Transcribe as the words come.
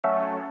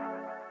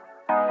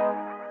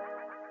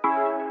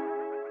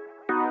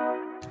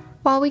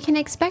While we can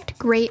expect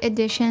great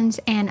additions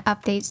and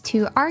updates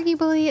to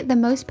arguably the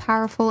most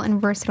powerful and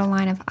versatile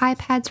line of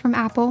iPads from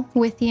Apple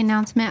with the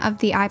announcement of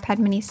the iPad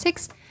mini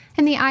 6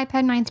 and the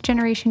iPad 9th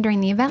generation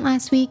during the event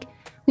last week,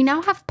 we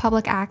now have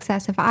public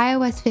access of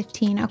iOS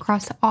 15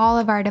 across all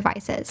of our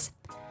devices.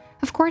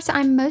 Of course,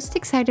 I'm most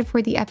excited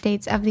for the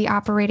updates of the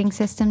operating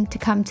system to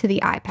come to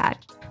the iPad.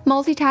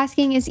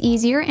 Multitasking is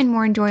easier and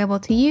more enjoyable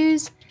to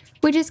use.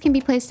 Widgets can be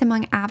placed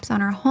among apps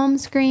on our home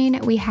screen.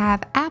 We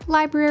have app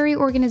library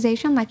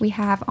organization like we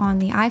have on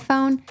the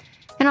iPhone.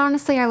 And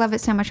honestly, I love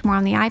it so much more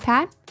on the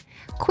iPad.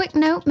 Quick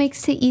Note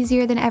makes it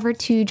easier than ever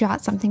to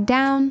jot something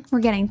down. We're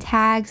getting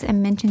tags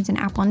and mentions in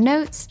Apple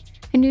Notes,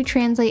 a new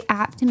Translate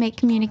app to make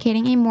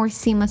communicating a more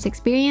seamless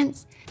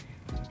experience.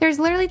 There's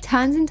literally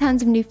tons and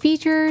tons of new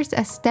features,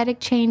 aesthetic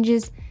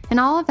changes, and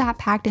all of that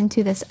packed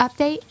into this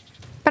update.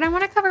 But I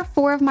want to cover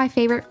 4 of my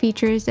favorite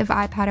features of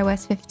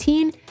iPadOS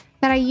 15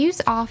 that I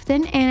use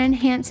often and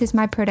enhances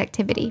my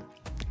productivity.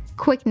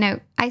 Quick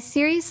note, I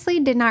seriously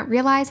did not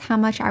realize how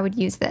much I would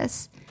use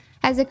this.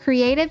 As a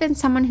creative and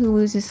someone who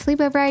loses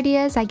sleep over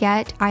ideas I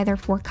get, either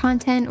for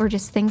content or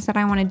just things that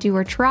I want to do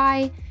or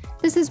try,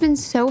 this has been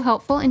so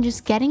helpful in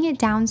just getting it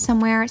down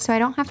somewhere so I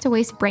don't have to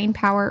waste brain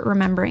power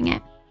remembering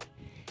it.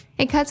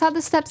 It cuts out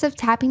the steps of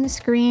tapping the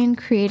screen,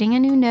 creating a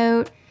new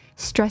note,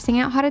 stressing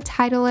out how to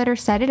title it or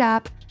set it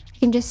up. I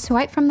can just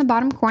swipe from the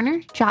bottom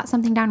corner, jot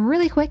something down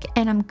really quick,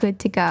 and I'm good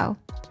to go.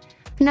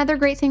 Another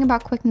great thing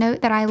about Quick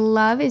Note that I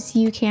love is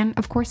you can,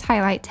 of course,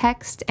 highlight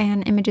text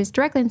and images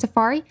directly in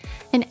Safari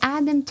and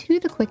add them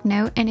to the Quick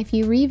Note, and if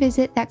you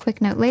revisit that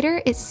Quick Note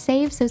later, it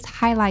saves those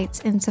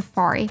highlights in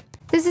Safari.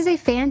 This is a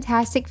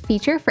fantastic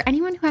feature for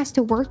anyone who has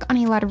to work on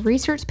a lot of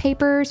research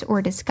papers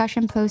or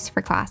discussion posts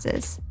for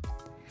classes.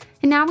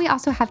 And now we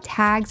also have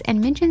tags and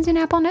mentions in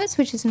Apple Notes,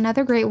 which is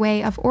another great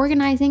way of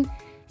organizing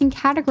and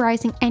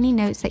categorizing any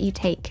notes that you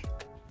take.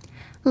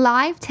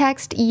 Live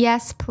text,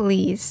 yes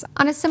please.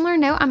 On a similar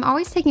note, I'm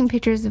always taking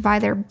pictures of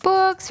either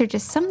books or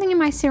just something in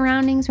my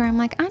surroundings where I'm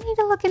like, I need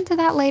to look into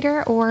that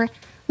later, or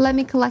let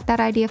me collect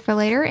that idea for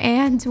later.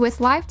 And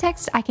with live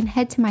text, I can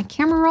head to my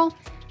camera roll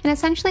and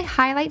essentially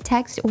highlight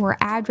text or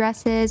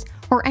addresses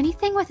or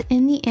anything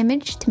within the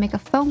image to make a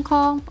phone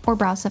call or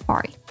browse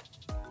Safari.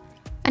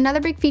 Another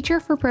big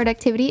feature for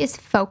productivity is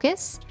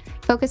focus.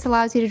 Focus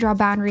allows you to draw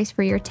boundaries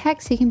for your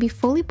text so you can be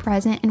fully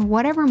present in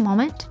whatever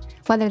moment,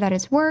 whether that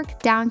is work,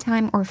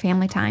 downtime, or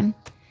family time.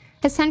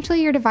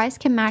 Essentially, your device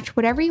can match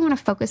whatever you want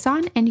to focus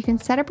on, and you can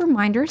set up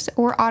reminders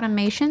or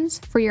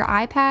automations for your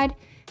iPad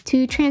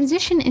to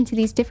transition into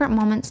these different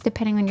moments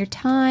depending on your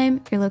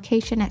time, your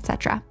location,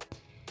 etc.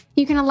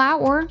 You can allow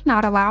or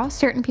not allow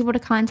certain people to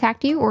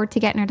contact you or to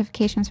get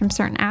notifications from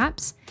certain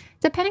apps,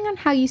 depending on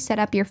how you set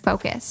up your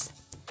focus.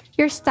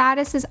 Your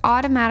status is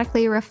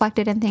automatically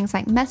reflected in things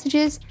like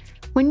messages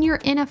when you're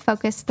in a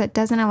focus that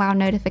doesn't allow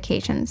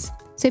notifications,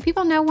 so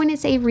people know when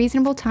it's a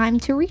reasonable time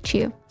to reach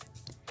you.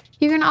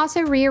 You can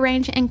also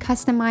rearrange and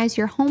customize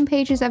your home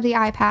pages of the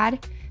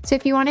iPad, so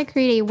if you want to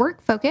create a work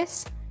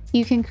focus,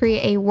 you can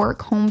create a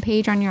work home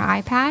page on your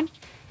iPad,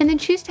 and then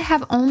choose to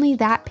have only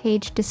that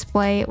page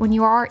display when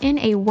you are in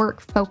a work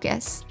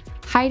focus,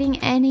 hiding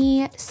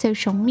any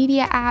social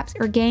media apps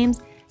or games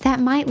that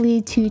might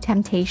lead to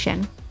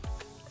temptation.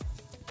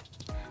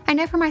 I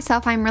know for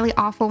myself, I'm really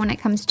awful when it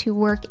comes to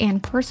work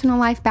and personal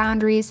life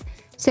boundaries.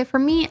 So for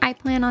me, I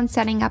plan on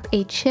setting up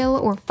a chill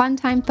or fun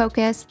time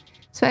focus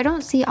so I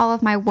don't see all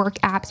of my work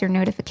apps or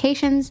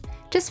notifications,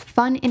 just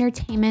fun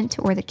entertainment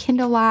or the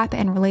Kindle app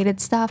and related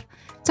stuff.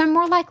 So I'm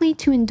more likely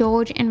to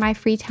indulge in my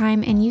free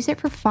time and use it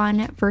for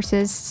fun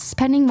versus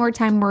spending more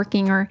time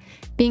working or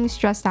being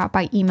stressed out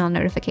by email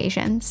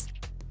notifications.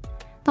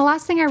 The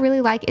last thing I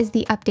really like is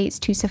the updates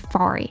to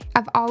Safari.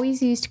 I've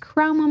always used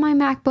Chrome on my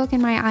MacBook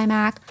and my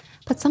iMac,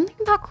 but something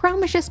about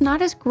Chrome is just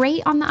not as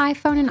great on the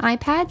iPhone and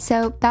iPad,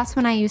 so that's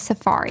when I use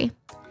Safari.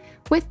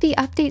 With the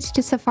updates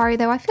to Safari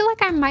though, I feel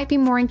like I might be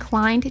more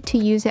inclined to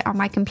use it on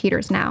my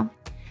computers now.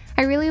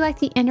 I really like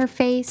the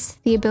interface,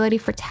 the ability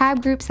for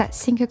tab groups that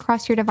sync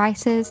across your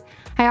devices.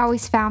 I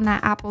always found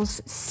that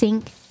Apple's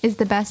sync is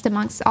the best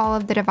amongst all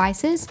of the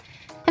devices,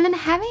 and then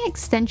having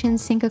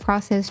extensions sync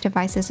across those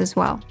devices as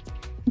well.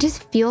 It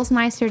just feels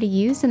nicer to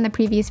use than the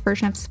previous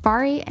version of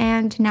Safari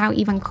and now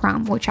even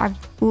Chrome, which I've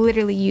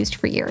literally used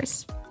for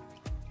years.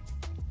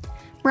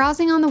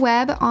 Browsing on the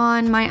web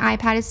on my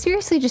iPad is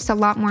seriously just a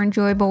lot more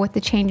enjoyable with the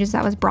changes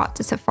that was brought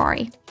to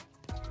Safari.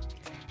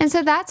 And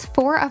so that's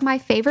 4 of my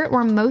favorite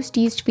or most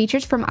used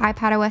features from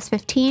iPadOS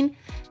 15.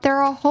 There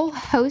are a whole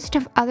host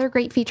of other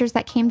great features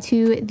that came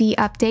to the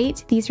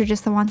update. These are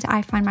just the ones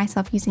I find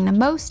myself using the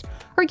most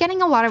or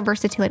getting a lot of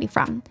versatility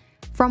from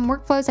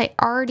workflows I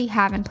already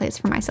have in place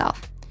for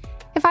myself.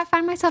 If I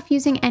find myself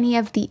using any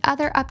of the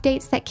other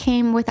updates that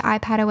came with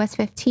iPadOS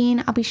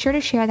 15, I'll be sure to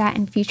share that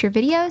in future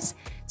videos,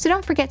 so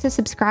don't forget to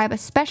subscribe,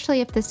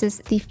 especially if this is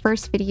the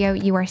first video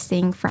you are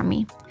seeing from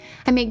me.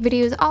 I make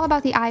videos all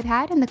about the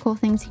iPad and the cool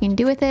things you can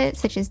do with it,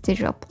 such as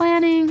digital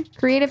planning,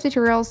 creative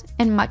tutorials,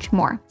 and much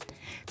more.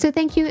 So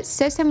thank you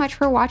so much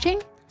for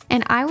watching,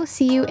 and I will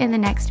see you in the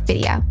next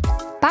video.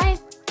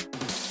 Bye!